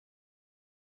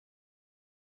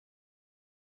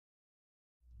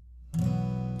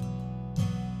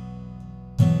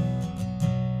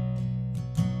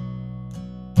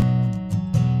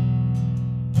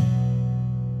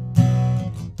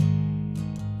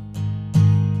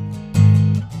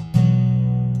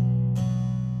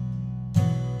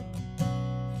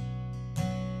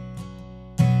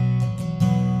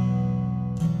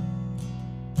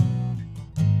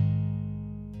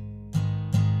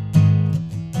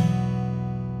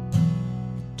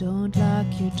Don't lock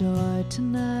your door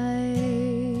tonight.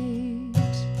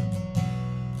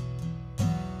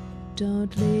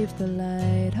 Don't leave the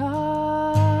light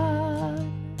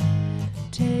on.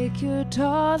 Take your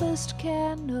tallest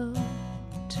candle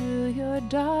to your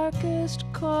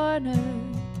darkest corner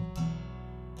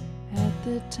at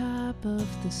the top of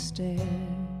the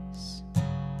stairs.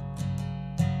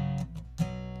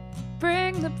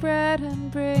 Bring the bread and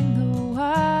bring the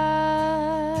wine,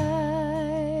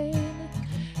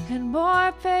 and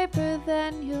more paper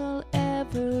than you'll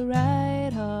ever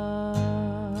write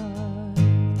on.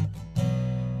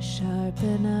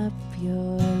 Sharpen up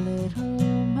your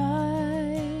little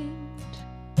mind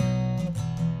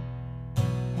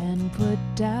and put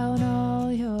down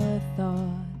all your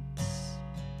thoughts.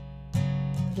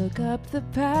 Look up the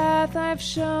path I've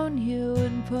shown you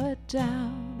and put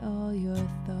down all your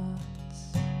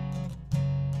thoughts.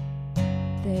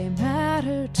 They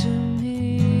matter to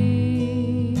me.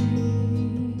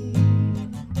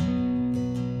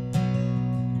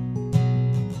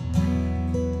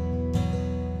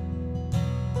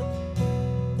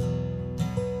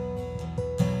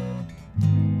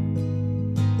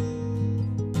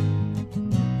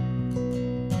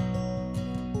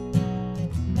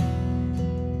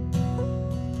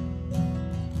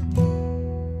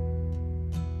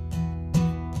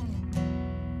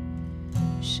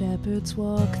 Shepherds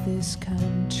walk this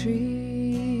country,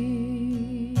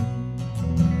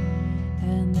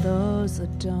 and those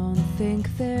that don't think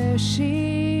they're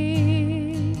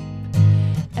sheep,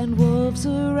 and wolves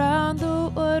around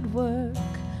the woodwork,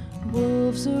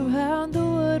 wolves around the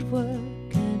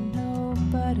woodwork, and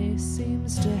nobody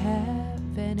seems to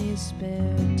have any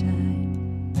spare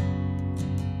time.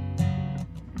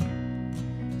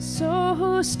 So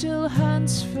who still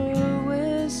hunts for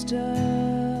wisdom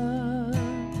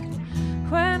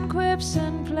when quips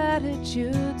and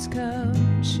platitudes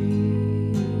come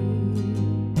cheap?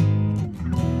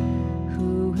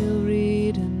 Who will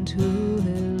read and who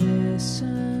will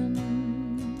listen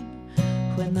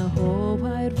when the whole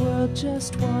wide world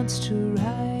just wants to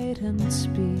write and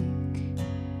speak?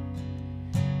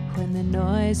 When the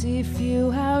noisy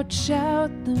few outshout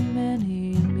the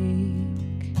many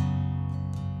meek?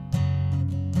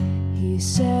 He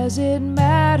says it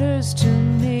matters to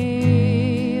me.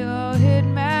 It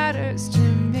matters to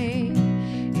me.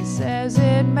 He says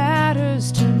it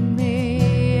matters to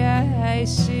me. I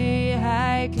see,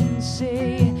 I can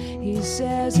see. He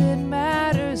says it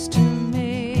matters to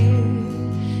me.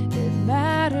 It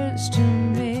matters to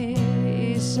me.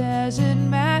 He says it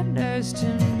matters to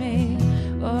me.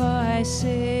 Oh, I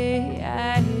see,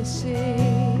 I see.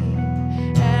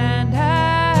 And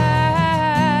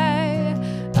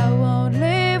I won't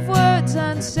leave words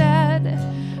unsaid.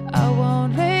 I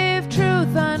won't leave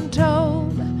truth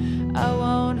untold. I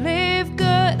won't leave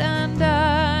good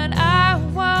undone. I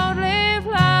won't leave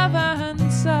love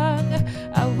unsung.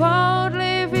 I won't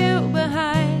leave you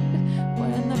behind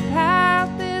when the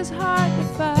path is hard to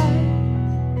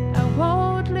find. I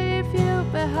won't leave you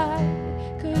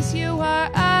behind, 'cause you are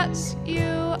us,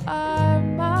 you are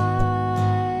mine.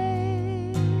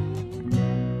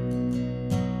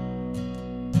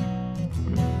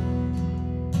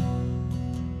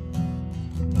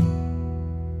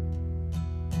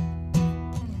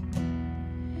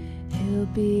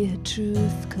 He'll be a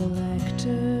truth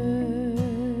collector.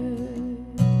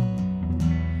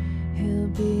 He'll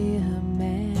be a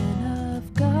man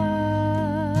of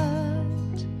God.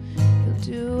 He'll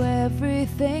do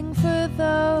everything for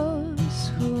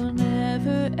those who'll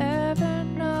never ever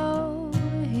know.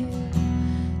 He'll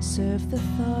serve the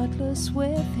thoughtless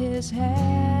with his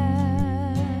hands,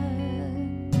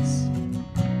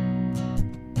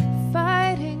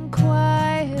 fighting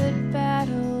quiet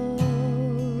battles.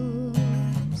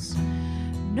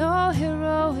 No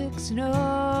heroics, no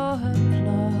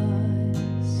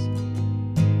applause.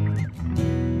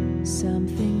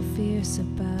 Something fierce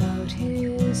about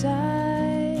his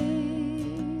eyes,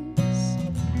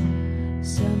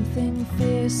 something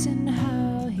fierce in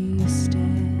how he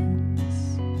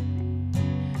stands,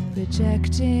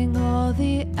 rejecting all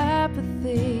the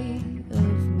apathy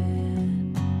of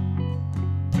man.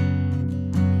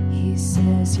 He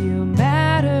says, you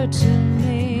matter to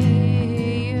me.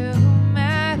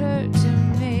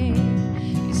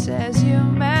 Says you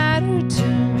matter to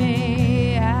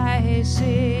me. I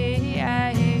see,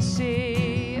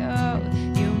 oh,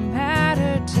 you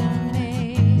matter to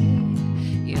me.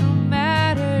 You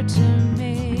matter to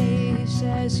me.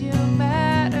 Says you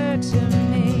matter to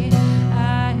me.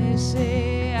 I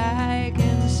see, I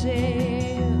can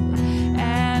see you.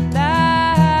 And I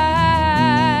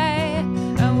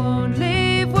won't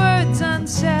leave words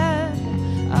unsaid.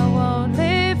 I won't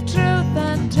leave truth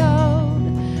untold.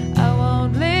 I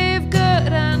won't leave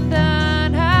good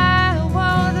undone. I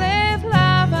won't leave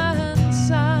love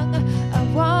unsung. I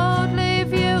won't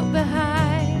leave you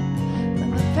behind.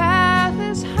 When the path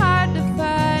is hard to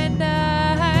find,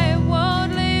 I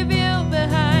won't leave you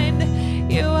behind.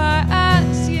 You are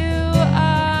us, you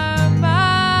are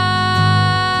mine.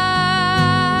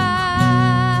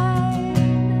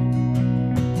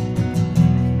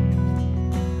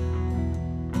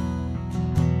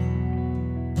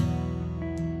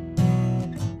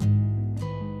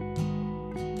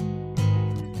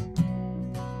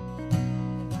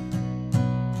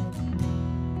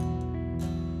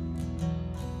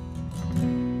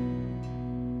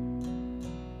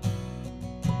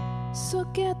 So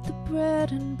get the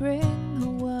bread and bring the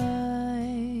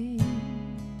wine,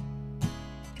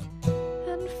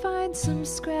 and find some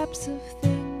scraps of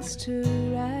things to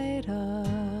write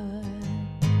on.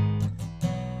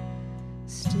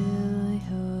 Still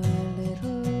your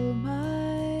little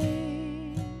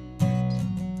mind,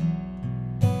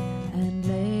 and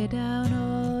lay down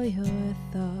all your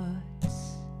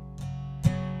thoughts.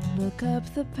 Look up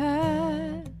the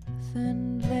path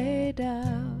and lay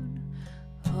down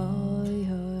all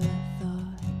your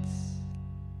thoughts,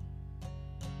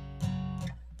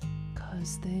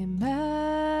 'cause they matter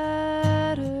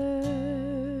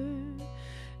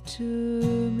to